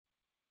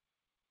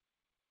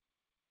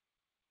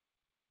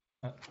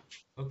Uh,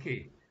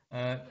 okay.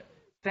 Uh,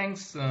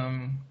 Thanks,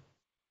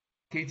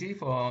 Katie,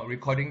 for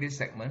recording this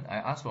segment. I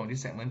asked for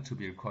this segment to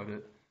be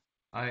recorded.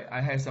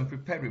 I had some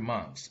prepared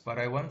remarks, but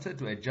I wanted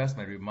to adjust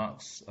my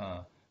remarks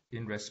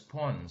in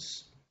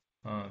response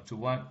to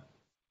what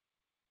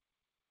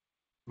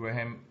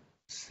Graham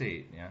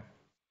said. Yeah.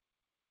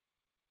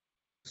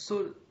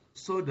 So,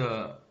 so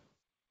the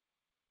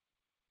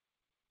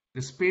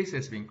space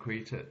has been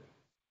created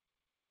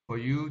for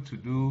you to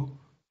do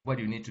what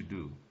you need to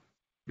do.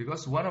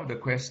 Because one of the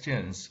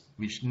questions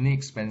which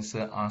Nick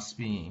Spencer asked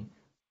me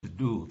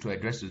to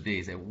address today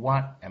is that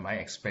what am I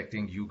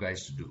expecting you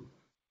guys to do?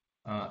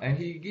 And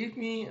he gave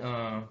me,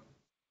 and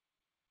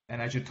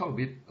I should talk a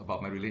bit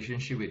about my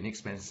relationship with Nick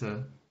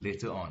Spencer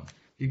later on.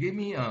 He gave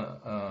me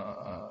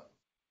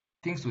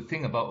things to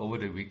think about over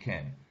the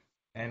weekend,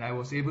 and I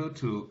was able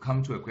to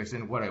come to a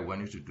question what I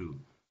want you to do.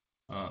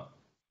 Uh,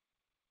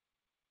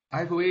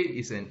 IFoA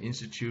is an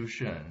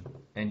institution,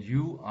 and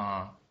you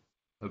are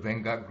a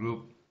vanguard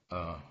group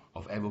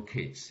of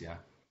advocates. Yeah,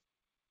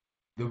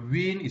 the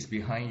wind is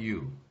behind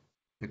you.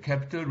 The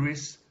capital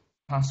risk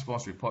task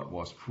force report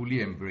was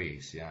fully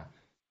embraced. Yeah,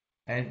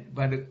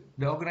 but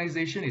the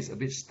organization is a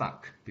bit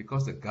stuck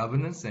because the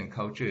governance and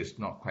culture is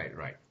not quite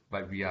right.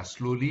 But we are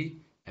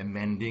slowly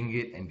amending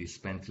it and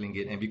dismantling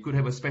it, and we could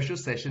have a special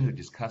session to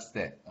discuss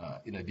that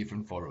in a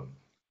different forum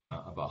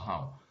about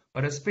how.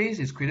 But a space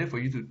is created for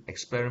you to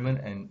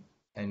experiment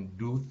and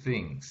do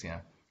things.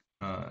 Yeah,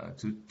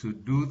 to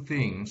do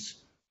things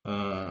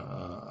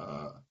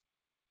um,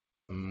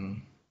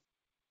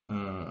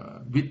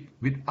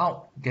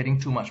 without getting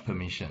too much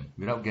permission.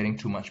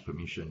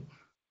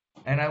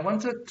 And I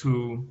wanted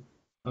to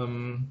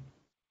um,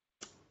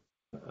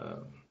 uh,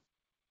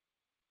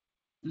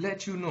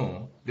 let you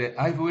know that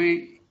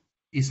IFoA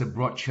is a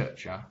broad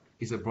church.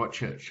 It's a broad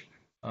church.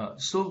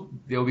 So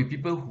there will be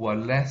people who are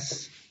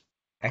less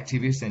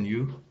activist than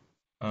you,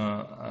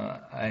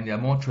 and they are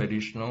more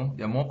traditional.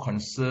 They are more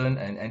concerned,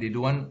 and they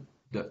don't want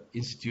the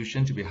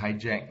institution to be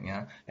hijacked.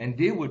 Yeah, and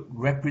they would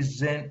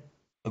represent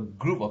a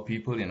group of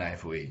people in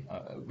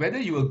IFoA. Whether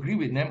you agree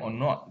with them or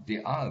not,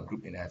 they are a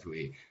group in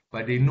IFoA,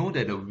 but they know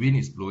that the wind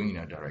is blowing in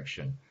a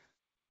direction.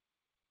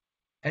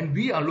 And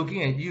we are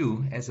looking at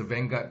you as a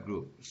vanguard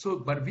group. So,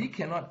 but we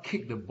cannot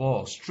kick the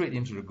ball straight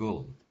into the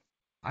goal.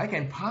 I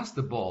can pass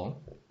the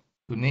ball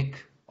to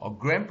Nick, or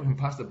Graham can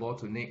pass the ball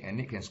to Nick, and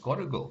Nick can score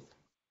the goal.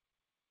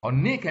 Or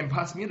Nick can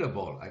pass me the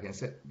ball.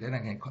 Then I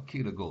can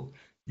kick the goal.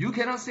 You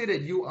cannot say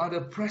that you are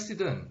the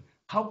president.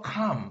 How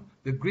come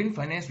the Green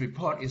Finance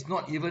Report is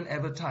not even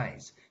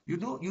advertised? Do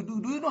you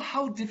know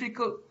how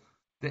difficult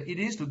that it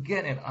is to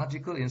get an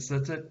article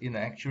inserted in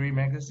an actuary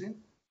magazine?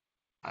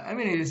 I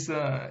mean, it is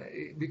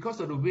because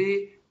of the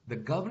way the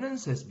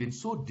governance has been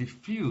so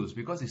diffuse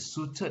because it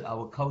suited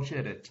our culture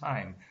at that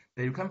time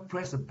that you can't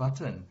press a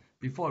button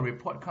before a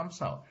report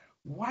comes out.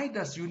 Why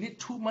does you need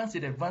 2 months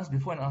in advance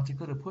before an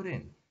article to put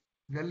in?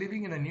 We are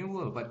living in a new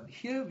world, but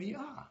here we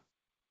are.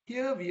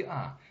 Here we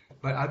are.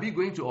 But are we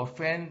going to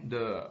offend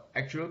the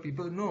actual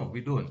people? No, we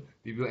don't.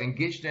 We will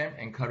engage them,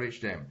 encourage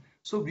them.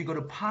 So we got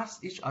to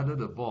pass each other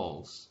the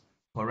balls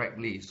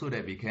correctly so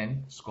that we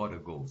can score the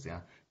goals.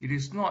 Yeah, it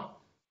is not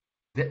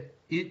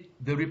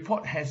the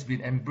report has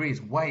been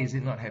embraced. Why is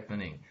it not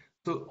happening?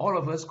 So all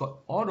of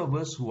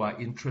us who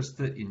are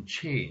interested in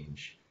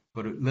change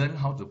got to learn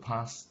how to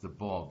pass the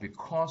ball,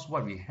 because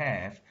what we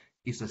have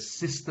is a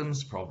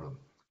systems problem.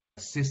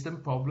 A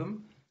system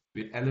problem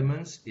with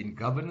elements in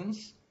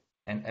governance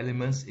and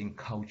elements in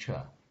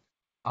culture.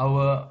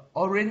 Our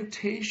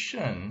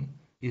orientation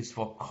is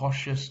for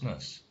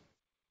cautiousness,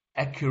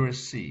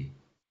 accuracy,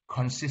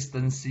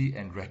 consistency,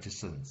 and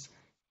reticence.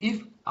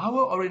 If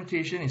our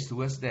orientation is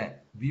towards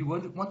that, we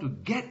want to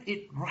get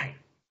it right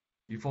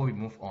before we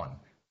move on.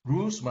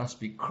 Rules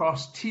must be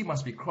crossed, T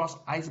must be crossed,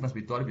 I's must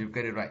be dotted, we've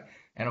got it right.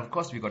 And of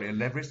course, we've got an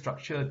elaborate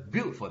structure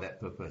built for that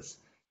purpose.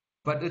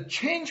 But the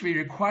change we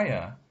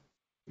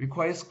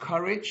requires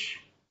courage,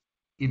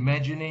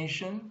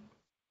 imagination,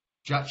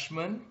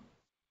 judgment,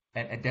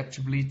 and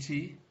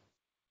adaptability,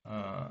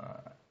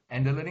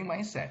 and the learning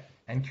mindset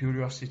and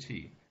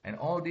curiosity. And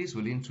all these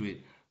will into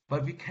it.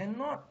 But we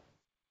cannot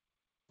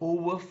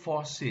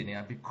overforce it,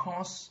 yeah,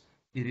 because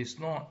it is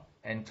not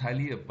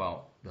entirely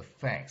about the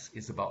facts.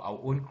 It's about our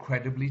own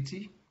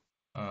credibility.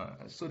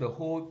 So the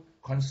whole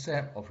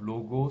concept of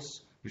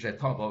logos, which I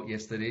talked about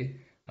yesterday,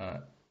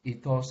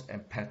 ethos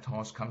and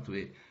pathos come to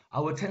it.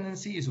 Our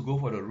tendency is to go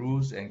for the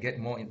rules and get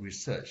more in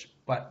research.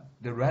 But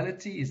the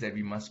reality is that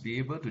we must be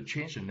able to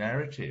change the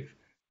narrative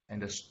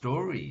and the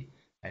story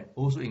and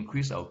also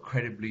increase our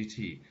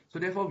credibility. So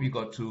therefore, we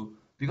got to,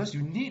 because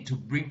you need to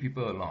bring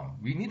people along.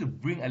 We need to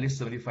bring at least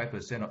 75%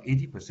 or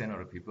 80% of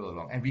the people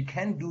along. And we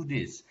can do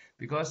this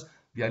because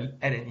we are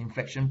at an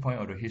inflection point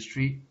of the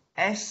history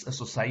as a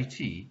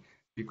society,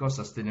 because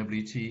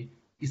sustainability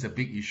is a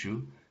big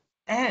issue.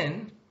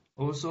 And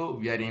also,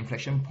 we are at an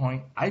inflection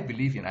point, I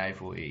believe, in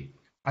IFoA.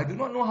 I do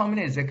not know how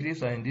many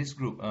executives are in this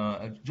group.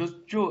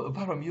 Joe,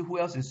 apart from you, who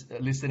else is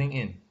listening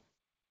in?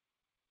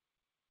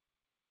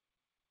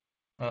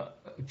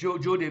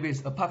 Joe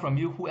Davis, apart from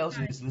you, who else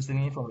Hi. is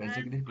listening from the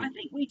executive I group?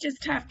 think we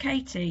just have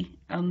Katie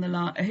on the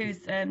line who's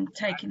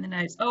taking the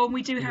notes. Oh, and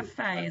we do have Okay.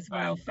 Faye as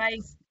well.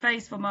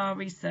 Faye's from our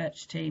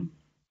research team.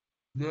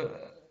 The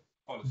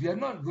We are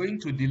not going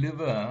to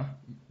deliver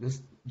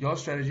your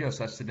strategy of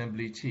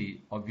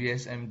sustainability or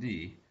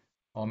VSMD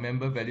or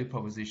member value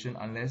proposition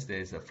unless there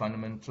is a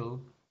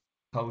fundamental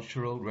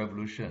cultural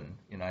revolution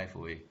in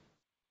IFoA.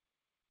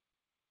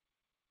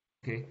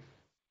 Okay,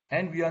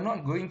 and we are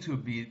not going to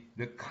be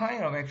the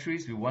kind of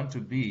actuaries we want to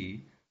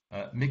be,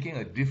 making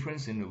a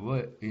difference in the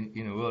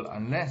world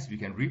unless we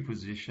can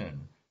reposition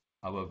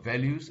our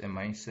values and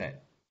mindset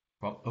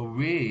from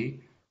away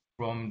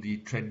from the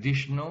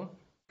traditional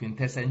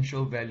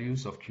quintessential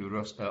values of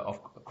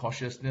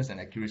cautiousness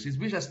and accuracy,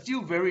 which are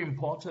still very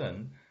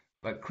important,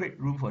 but create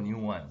room for new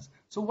ones.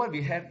 So what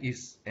we have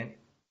is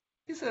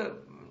it's a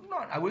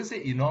not, I wouldn't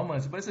say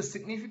enormous, but it's a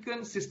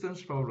significant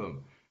systems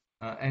problem.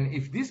 And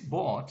if this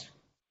board,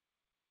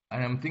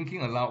 and I'm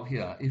thinking aloud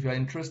here, if you're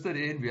interested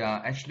in, we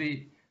are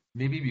actually,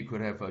 maybe we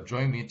could have a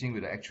joint meeting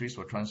with the actuaries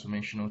for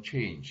transformational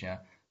change, yeah,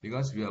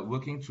 because we are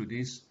working through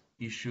these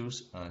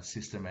issues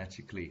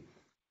systematically.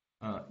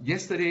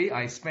 Yesterday,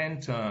 I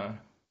spent,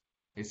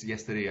 it's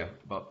yesterday,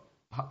 about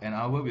an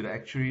hour with the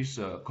actuaries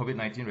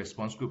COVID-19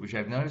 response group, which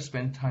I've never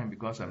spent time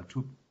because I'm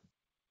too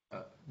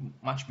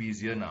much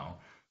busier now,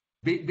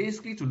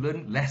 basically to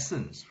learn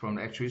lessons from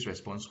the actuaries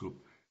response group.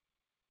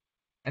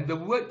 And the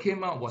word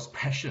came out was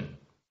passion.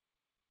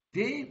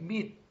 They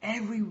meet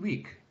every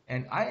week.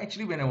 And I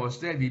actually, when I was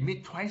there, we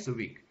meet twice a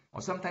week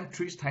or sometimes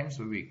 3 times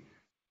a week.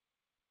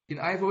 In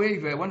IFoA,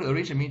 if I want to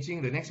arrange a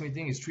meeting, the next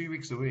meeting is 3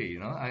 weeks away. You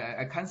know,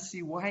 I can't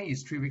see why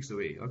it's 3 weeks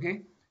away.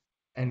 Okay.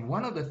 And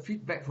one of the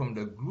feedback from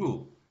the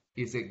group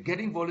is that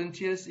getting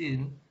volunteers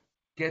in,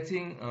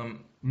 getting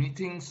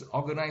meetings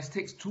organized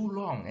takes too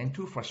long and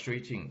too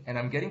frustrating. And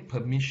I'm getting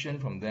permission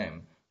from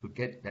them to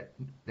get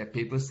that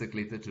paper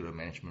circulated to the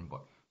management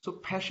board. So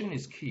passion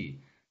is key.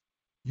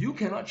 You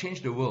cannot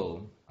change the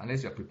world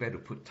unless you're prepared to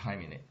put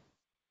time in it.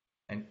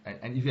 And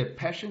if you have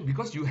passion,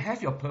 because you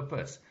have your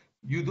purpose,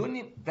 you don't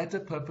need better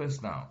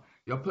purpose now.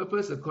 Your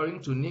purpose,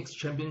 according to Nick's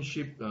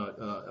championship,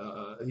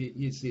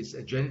 his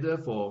agenda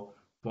for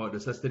the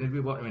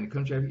sustainability board when it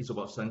comes to is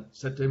about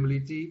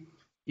sustainability,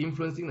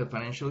 influencing the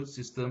financial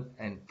system,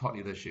 and thought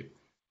leadership.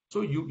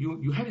 So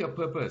you have your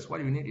purpose.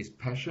 What you need is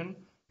passion.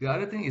 The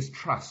other thing is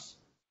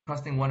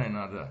trusting one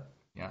another,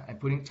 yeah, and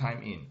putting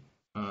time in.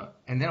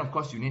 And then, of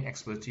course, you need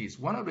expertise.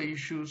 One of the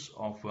issues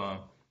of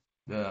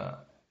the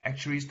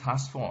actuaries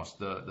task force,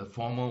 the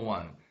formal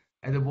one,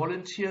 and the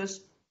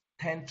volunteers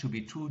tend to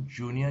be too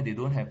junior. They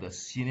don't have the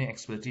senior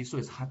expertise, so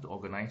it's hard to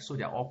organize. So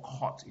they're all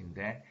caught in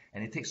there,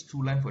 and it takes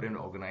too long for them to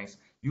organize.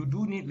 You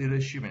do need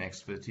leadership and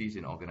expertise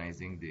in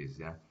organizing this.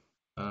 Yeah.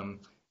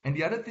 And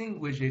the other thing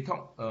which they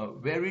talk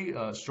very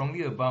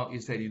strongly about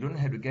is that you don't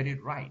have to get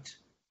it right,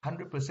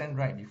 100%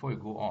 right before you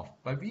go off.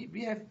 But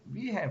we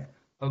have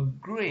a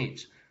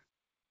great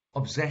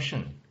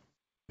obsession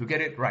to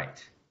get it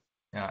right.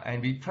 Yeah,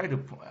 and we try to,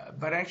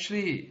 but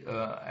actually,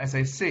 as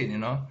I said, you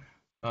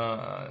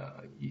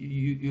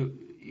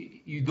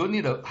don't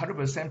need a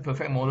 100%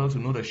 perfect model to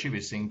know the ship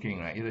is sinking,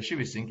 right? If the ship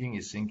is sinking,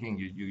 it's sinking.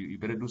 You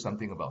better do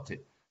something about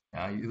it.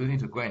 You don't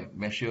need to go and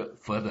measure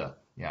further.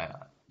 Yeah,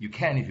 you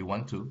can if you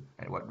want to,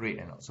 at what rate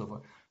and so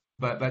forth.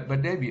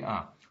 But there we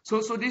are.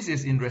 So this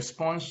is in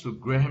response to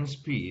Graham's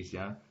piece,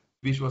 yeah,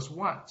 which was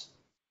what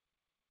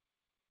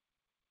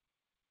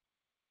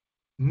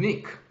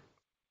Nick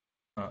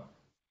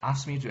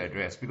asked me to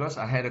address, because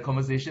I had a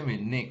conversation with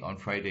Nick on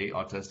Friday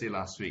or Thursday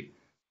last week,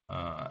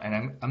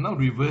 and I'm now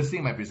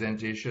reversing my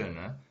presentation.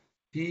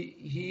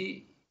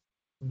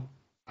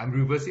 I'm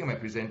reversing my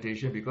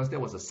presentation because there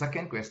was a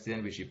second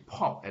question which he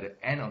popped at the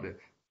end of the.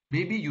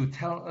 Maybe you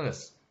tell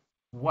us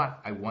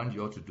what I want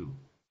you all to do.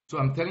 So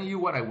I'm telling you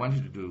what I want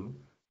you to do.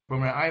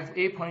 From an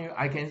IFA point of view,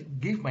 I can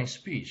give my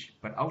speech,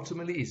 but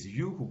ultimately it's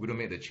you who are going to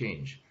make the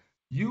change.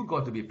 You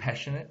got to be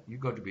passionate. You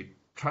got to be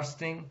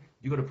trusting.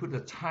 You got to put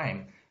the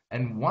time.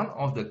 And one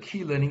of the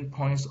key learning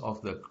points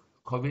of the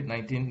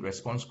COVID-19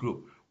 response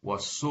group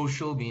was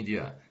social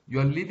media. You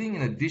are living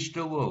in a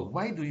digital world.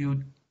 Why do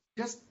you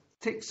just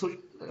take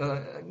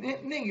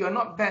Nick, you are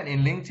not bad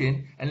in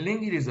LinkedIn, and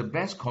LinkedIn is the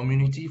best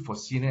community for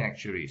senior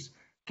actuaries.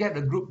 Get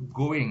the group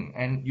going,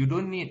 and you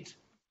don't need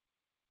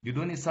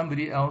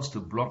somebody else to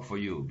blog for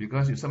you,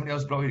 because if somebody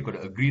else blogs, you've got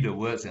to agree the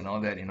words and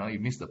all that. You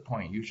miss the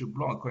point. You should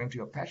blog according to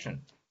your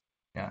passion.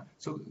 Yeah.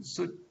 So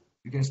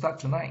you can start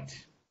tonight.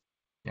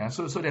 Yeah.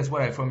 So that's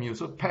what I from you.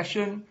 So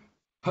passion,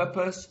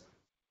 purpose,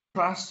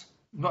 trust,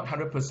 not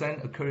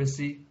 100%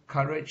 accuracy,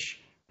 courage,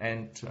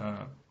 and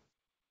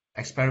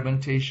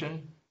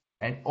experimentation,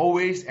 and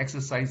always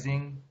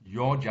exercising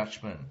your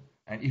judgment.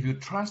 And if you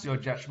trust your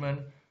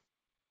judgment,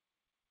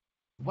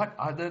 what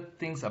other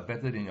things are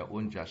better than your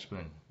own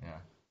judgment? Yeah.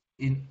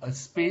 In a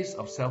space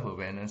of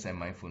self-awareness and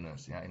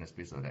mindfulness, yeah, in a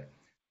space of that.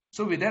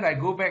 So with that, I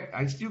go back.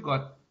 I still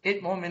got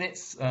 8 more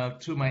minutes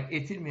to my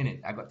 18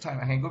 minute. I got time.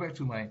 I can go back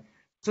to my.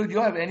 So do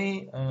you have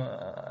any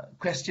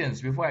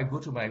questions before I go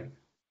to my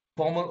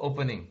formal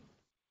opening?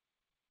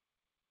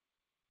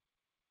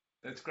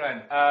 That's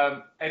grand.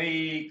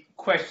 Any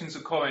questions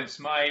or comments?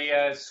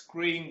 My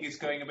screen is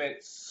going a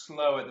bit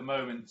slow at the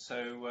moment,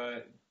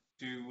 so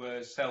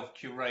do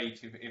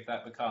self-curate if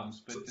that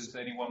becomes. But does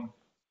anyone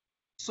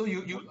So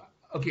you want?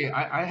 okay?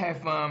 I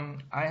have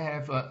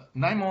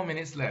 9 more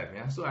minutes left.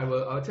 Yeah. So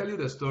I'll tell you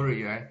the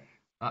story. Right.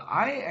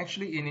 I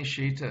actually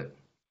initiated.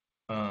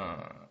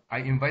 I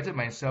invited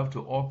myself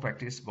to all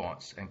practice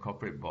boards and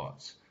corporate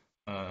boards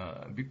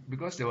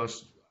because there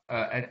was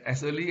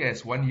as early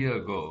as 1 year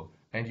ago,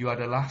 and you are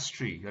the last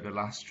three. You're the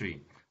last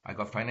three. I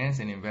got finance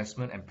and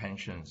investment and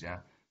pensions. Yeah.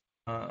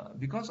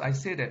 Because I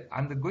said that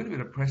going to be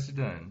the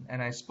president,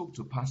 and I spoke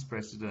to past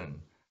president.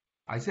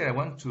 I said I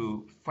want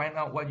to find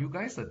out what you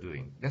guys are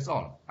doing. That's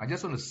all. I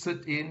just want to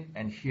sit in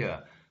and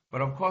hear.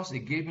 But of course, it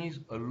gave me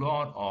a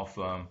lot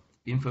of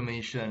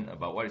information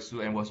about what it's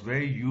doing and was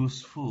very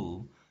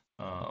useful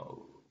uh,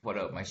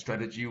 for my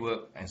strategy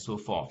work and so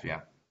forth.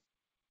 Yeah,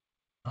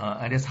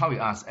 and that's how he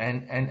asked.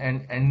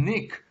 And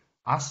Nick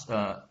asked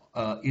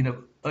in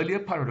the earlier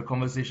part of the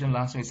conversation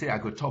last week. He said I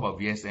could talk about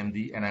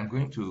VSMD, and I'm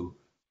going to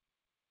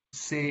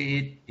say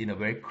it in a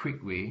very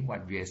quick way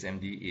what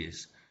VSMD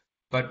is.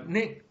 But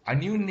Nick, I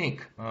knew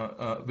Nick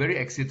very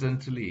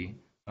accidentally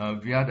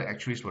via the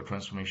Actuaries for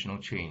Transformational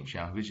Change,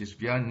 yeah, which is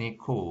via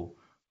Nico,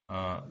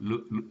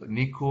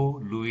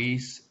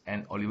 Luis,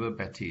 and Oliver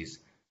Bettis.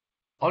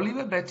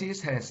 Oliver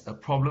Bettis has a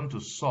problem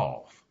to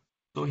solve,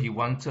 so he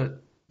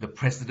wanted the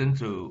president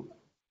to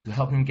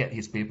help him get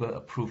his paper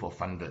approved or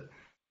funded.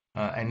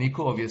 And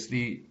Nico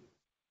obviously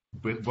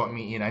brought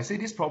me in. I say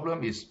this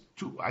problem is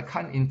too, I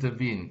can't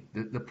intervene.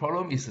 The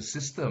problem is the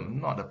system,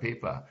 not the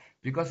paper.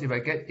 Because if I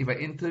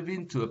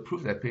intervene to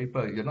approve that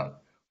paper,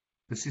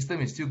 the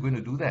system is still going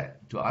to do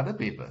that to other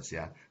papers.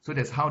 Yeah. So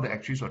that's how the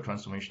actuaries for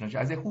transformational.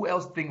 I said, who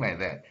else think like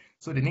that?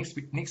 So the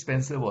Nick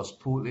Spencer was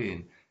pulled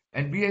in.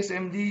 And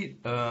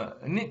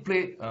VSMD, Nick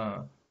played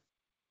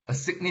a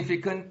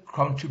significant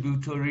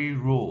contributory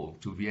role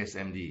to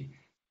VSMD.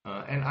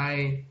 And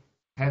I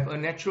have a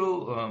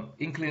natural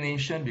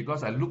inclination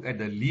because I look at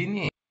the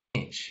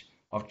lineage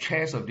of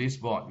chairs of this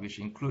board, which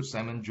includes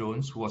Simon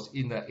Jones, who was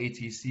in the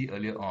ATC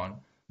earlier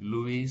on,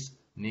 Louis,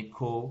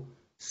 Nico,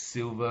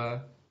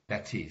 Silver,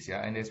 Bettis.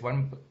 Yeah, and there's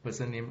one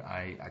person named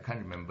I can't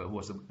remember who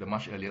was the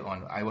much earlier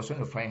on. I was trying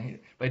to find him,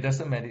 but it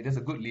doesn't matter. There's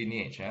a good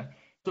lineage. Yeah.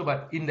 So,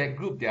 but in that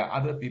group, there are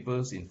other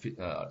peoples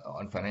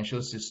on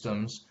financial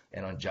systems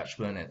and on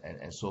judgment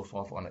and so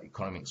forth on the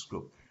economics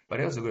group. But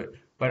that was a good.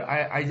 But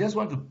I just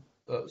want to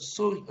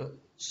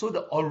so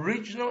the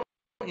original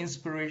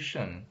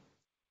inspiration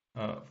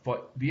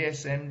for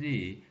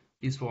BSMD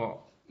is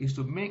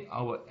to make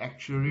our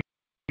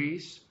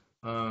actuaries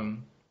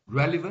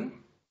relevant,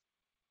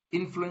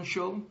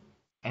 influential,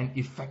 and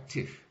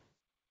effective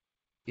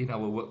in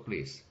our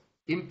workplace.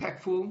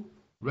 Impactful,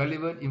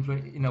 relevant,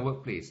 influential in our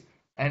workplace.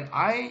 And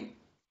I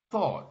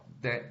thought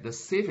that the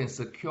safe and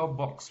secure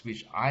box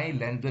which I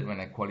landed when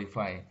I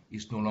qualified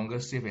is no longer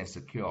safe and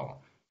secure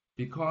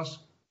because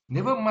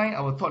never mind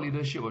our thought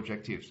leadership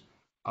objectives,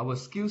 our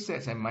skill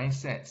sets and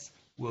mindsets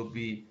will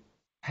be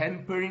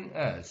hampering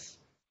us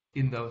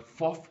in the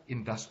fourth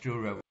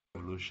industrial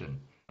revolution.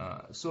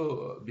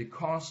 So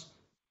because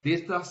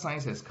data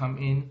science has come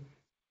in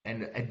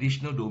and the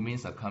additional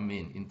domains are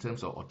coming in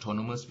terms of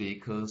autonomous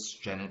vehicles,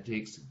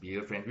 genetics,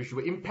 behavior friends, which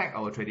will impact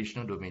our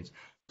traditional domains.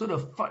 So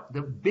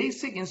the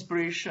basic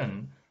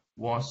inspiration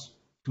was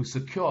to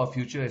secure our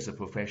future as a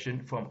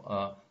profession from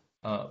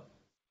a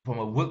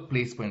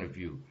workplace point of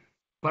view.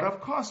 But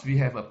of course, we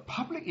have a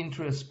public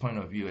interest point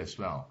of view as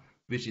well,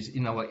 which is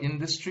in our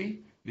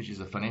industry, which is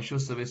the financial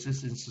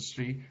services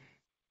industry,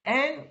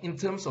 and in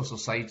terms of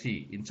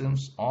society, in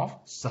terms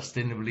of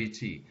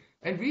sustainability.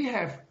 And we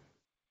have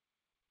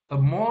a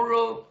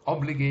moral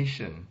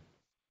obligation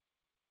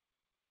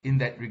in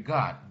that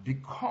regard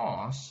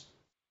because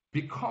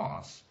we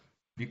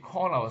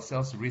call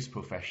ourselves risk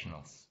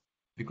professionals.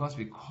 Because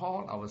we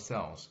call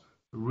ourselves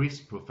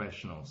risk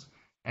professionals.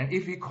 And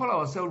if we call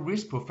ourselves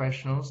risk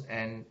professionals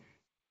and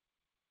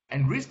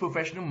risk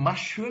professionals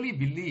must surely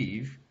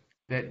believe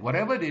that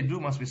whatever they do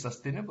must be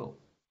sustainable.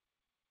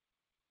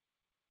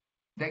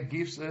 That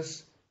gives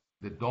us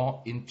the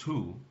door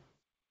into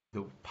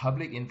the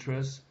public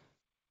interest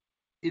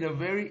in a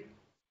very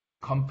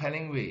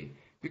compelling way.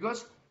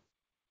 Because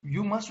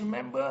you must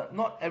remember,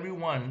 not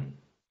everyone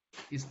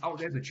is out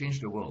there to change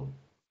the world.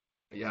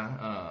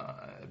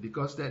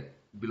 Because that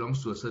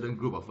belongs to a certain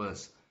group of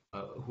us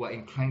who are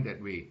inclined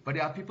that way. But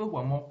there are people who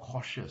are more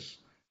cautious.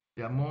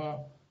 They are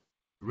more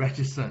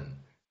reticent,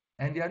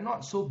 and they are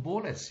not so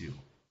bold as you.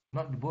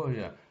 Not bold,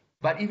 yeah.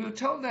 But if you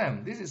tell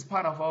them this is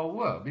part of our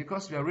work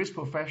because we are risk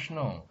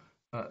professional,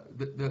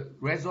 the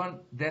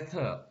raison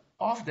d'etre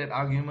of that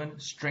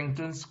argument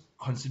strengthens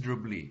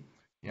considerably.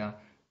 Yeah,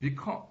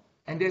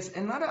 and there's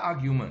another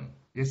argument.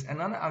 There's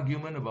another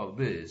argument about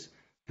this.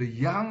 The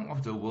young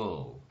of the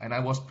world, and I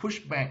was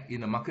pushed back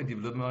in the market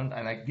development,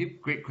 and I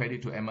give great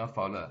credit to Emma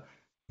Fowler.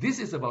 This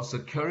is about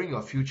securing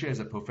your future as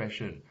a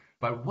profession.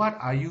 But what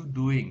are you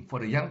doing for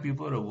the young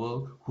people of the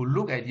world who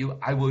look at you?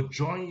 I will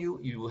join you.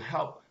 You will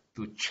help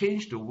to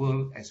change the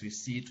world as we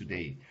see it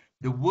today.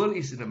 The world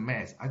is in a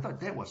mess. I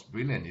thought that was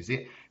brilliant, you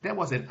see. That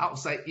was an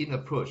outside-in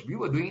approach. We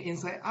were doing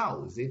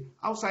inside-out, you see.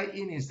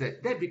 Outside-in is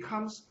that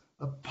becomes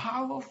a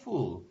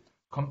powerful,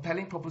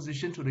 compelling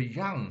proposition to the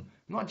young,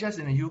 not just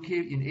in the UK,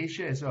 in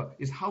Asia as well.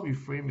 It's how we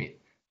frame it.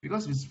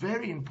 Because it's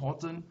very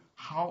important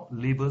how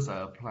labels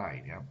are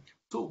applied. Yeah?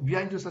 So we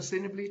are into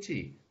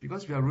sustainability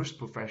because we are risk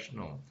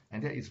professional,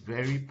 and that is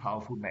very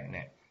powerful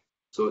magnet.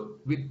 So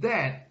with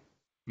that,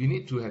 we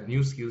need to have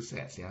new skill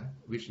sets, yeah,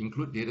 which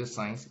include data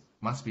science,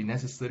 must be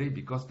necessary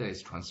because that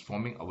is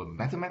transforming our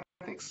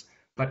mathematics,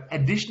 but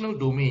additional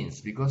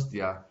domains because they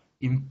are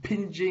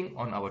impinging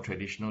on our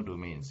traditional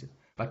domains.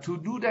 But to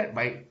do that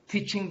by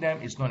teaching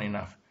them is not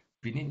enough.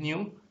 We need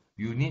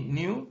you need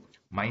new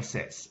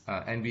mindsets,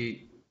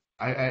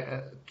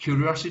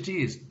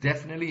 curiosity is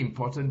definitely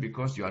important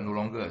because you are no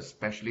longer a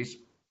specialist,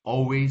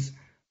 always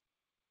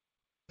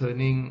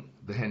turning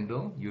the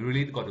handle. You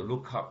really got to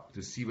look up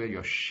to see where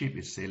your ship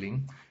is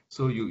sailing.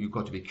 So you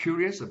got to be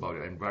curious about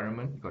your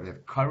environment. You got to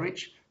have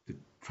courage to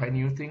try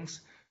new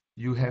things.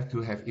 You have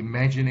to have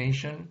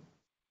imagination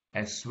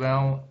as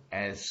well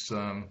as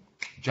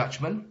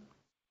judgment,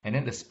 and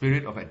then the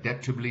spirit of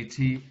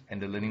adaptability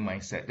and the learning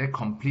mindset. That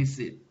completes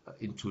it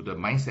into the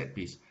mindset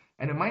piece.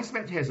 And the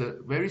mindset has a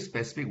very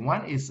specific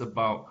one. Is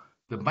about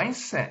the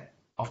mindset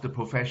of the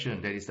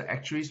profession, that is the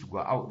actuaries who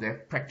are out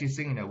there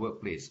practicing in their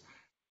workplace.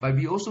 But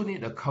we also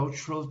need a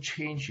cultural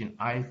change in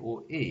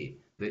IFoA,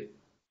 the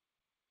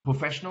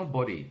professional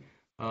body,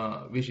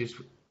 which is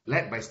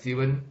led by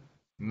Stephen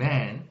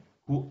Mann,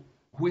 who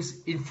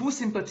is in full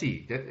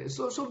sympathy.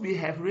 So we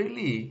have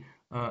really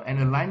an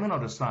alignment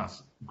of the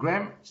stars.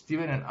 Graham,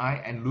 Stephen, and I,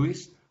 and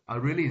Louis are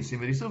really in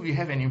sympathy. So we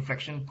have an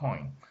inflection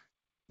point.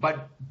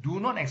 But do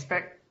not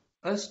expect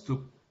us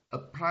to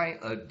apply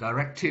a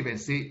directive and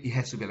say it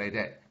has to be like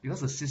that,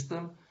 because the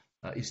system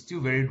is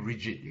still very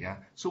rigid. Yeah.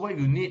 So what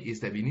you need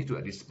is that we need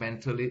to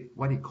dismantle it,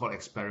 what he called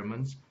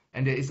experiments.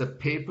 And there is a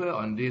paper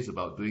on this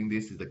about doing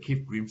this. Is the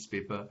Keith Grimm's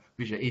paper,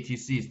 which the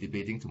ATC is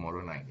debating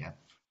tomorrow night. Yeah.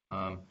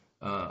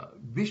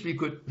 Which we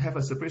could have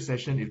a separate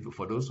session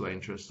for those who are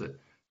interested.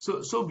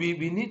 So we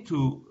need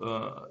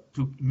to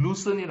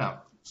loosen it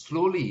up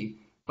slowly,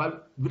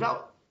 but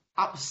without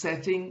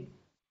upsetting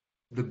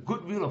the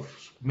goodwill of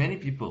many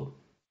people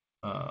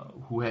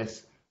who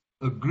has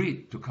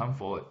agreed to come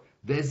forward.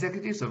 The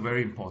executives are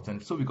very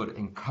important, so we got to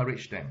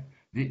encourage them.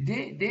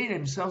 They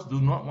themselves do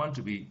not want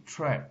to be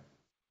trapped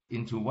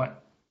into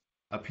what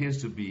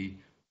appears to be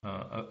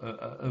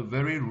a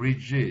very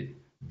rigid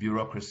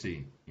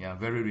bureaucracy. Yeah,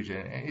 very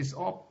rigid. And it's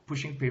all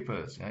pushing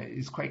papers. Yeah?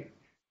 It's quite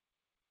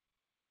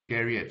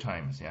scary at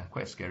times. Yeah,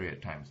 quite scary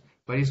at times.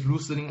 But it's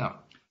loosening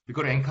up. We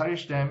got to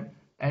encourage them,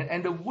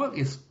 and the work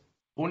is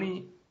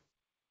only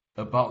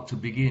about to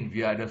begin.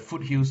 We are at the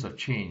foothills of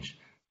change,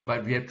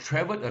 but we have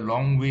traveled a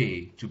long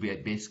way to be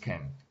at base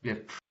camp. We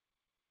have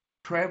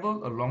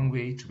traveled a long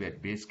way to be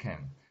at base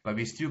camp, but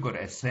we still got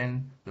to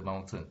ascend the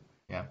mountain.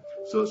 Yeah.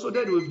 So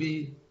that would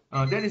be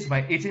that is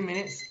my 18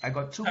 minutes. I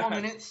got 2 more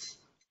minutes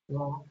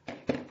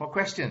for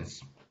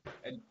questions.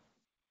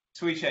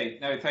 Suee Chieh,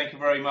 no, thank you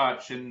very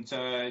much, and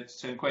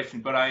it's a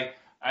question. But I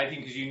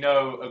think, as you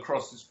know,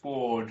 across this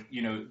board,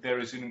 there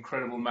is an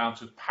incredible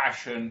amount of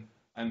passion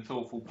and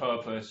thoughtful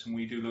purpose, and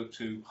we do look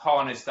to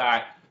harness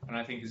that. And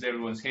I think, as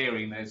everyone's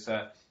hearing, there's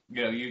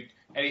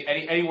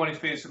anyone who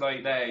feels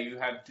like there, you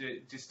have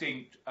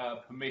distinct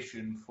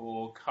permission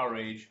for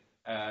courage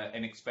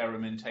and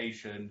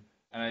experimentation,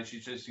 and I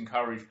should just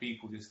encourage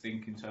people to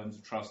think in terms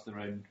of trust their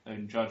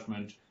own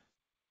judgment.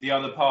 The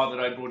other part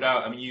that I brought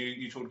out, I mean,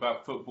 you talked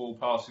about football,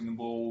 passing the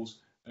balls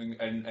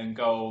and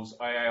goals.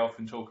 I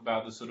often talk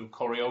about the sort of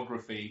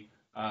choreography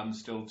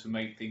still to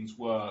make things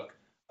work,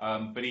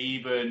 but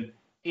even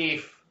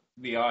if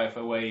the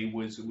IFoA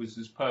was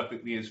as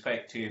perfectly as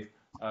effective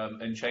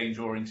and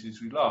change-oriented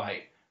as we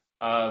like,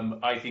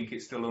 I think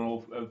it's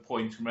still a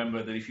point to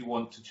remember that if you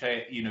want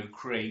to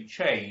create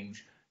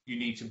change, you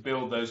need to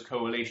build those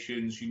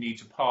coalitions, you need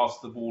to pass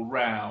the ball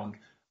round,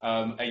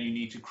 and you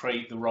need to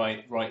create the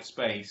right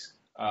space,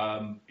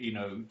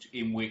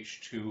 in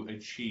which to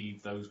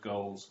achieve those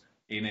goals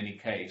in any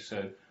case.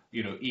 So,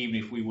 even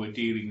if we were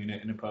dealing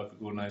in a perfect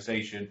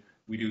organisation,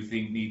 we do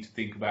need to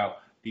think about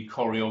the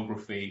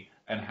choreography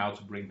and how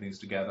to bring things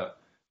together.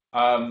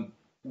 Our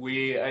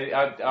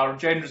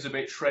agenda is a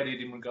bit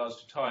shredded in regards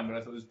to time, but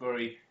I thought it was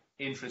very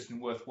interesting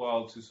and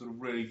worthwhile to sort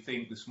of really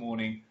think this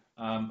morning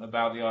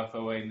about the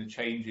IFoA and the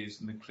changes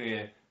and the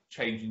clear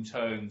change in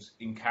tones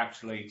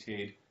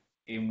encapsulated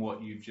in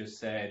what you've just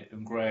said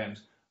and Graham.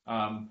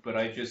 But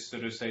I just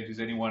sort of say, does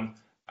anyone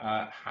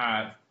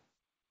have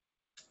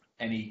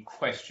any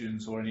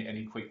questions or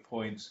any quick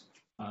points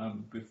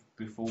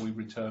before we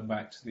return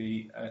back to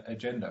the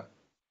agenda?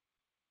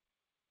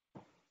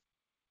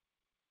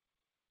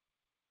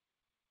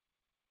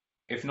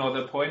 If not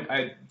at that point,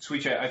 Suee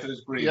Chieh, I thought it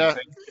was brilliant.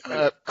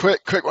 Yeah,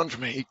 quick one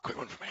from me.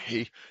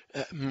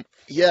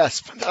 Yes,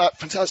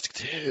 fantastic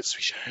to hear,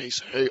 Suee Chieh.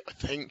 So I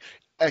think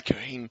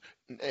echoing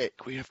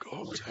Nick, we have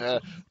got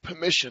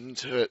permission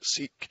to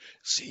seek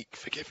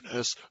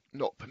forgiveness,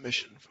 not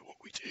permission for what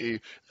we do,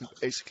 and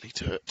basically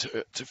to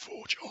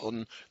forge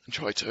on and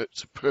try to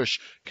push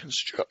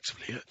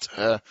constructively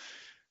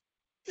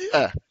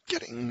at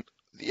getting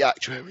the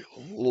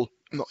actuarial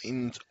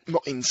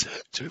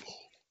mindset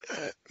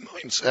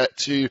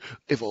to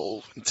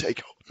evolve and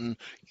take on,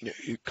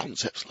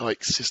 concepts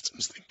like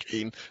systems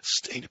thinking,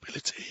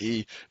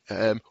 sustainability,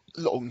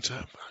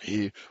 long-term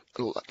value,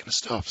 and all that kind of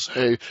stuff.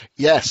 So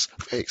yes,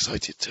 very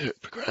excited to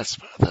progress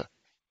further.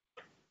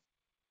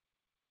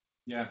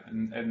 Yeah,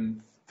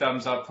 and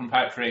thumbs up from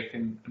Patrick,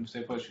 and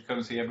so we should come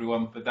and see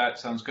everyone, but that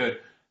sounds good.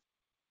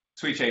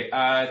 Suee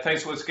Chieh,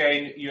 thanks once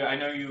again. I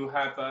know you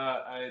have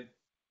a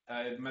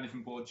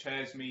management board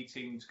chairs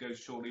meeting to go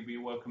shortly, but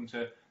you're welcome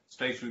to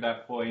stay through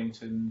that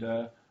point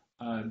and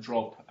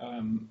drop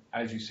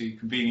as you see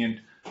convenient.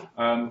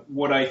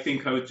 What I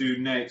think I would do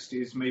next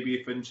is maybe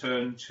if I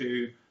turn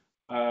to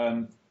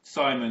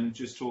Simon,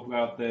 just talk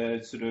about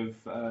the sort of,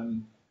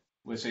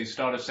 we'll say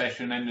start of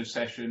session, end of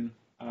session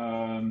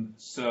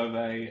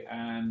survey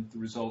and the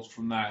results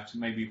from that.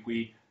 And maybe if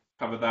we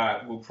cover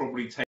that, we'll probably take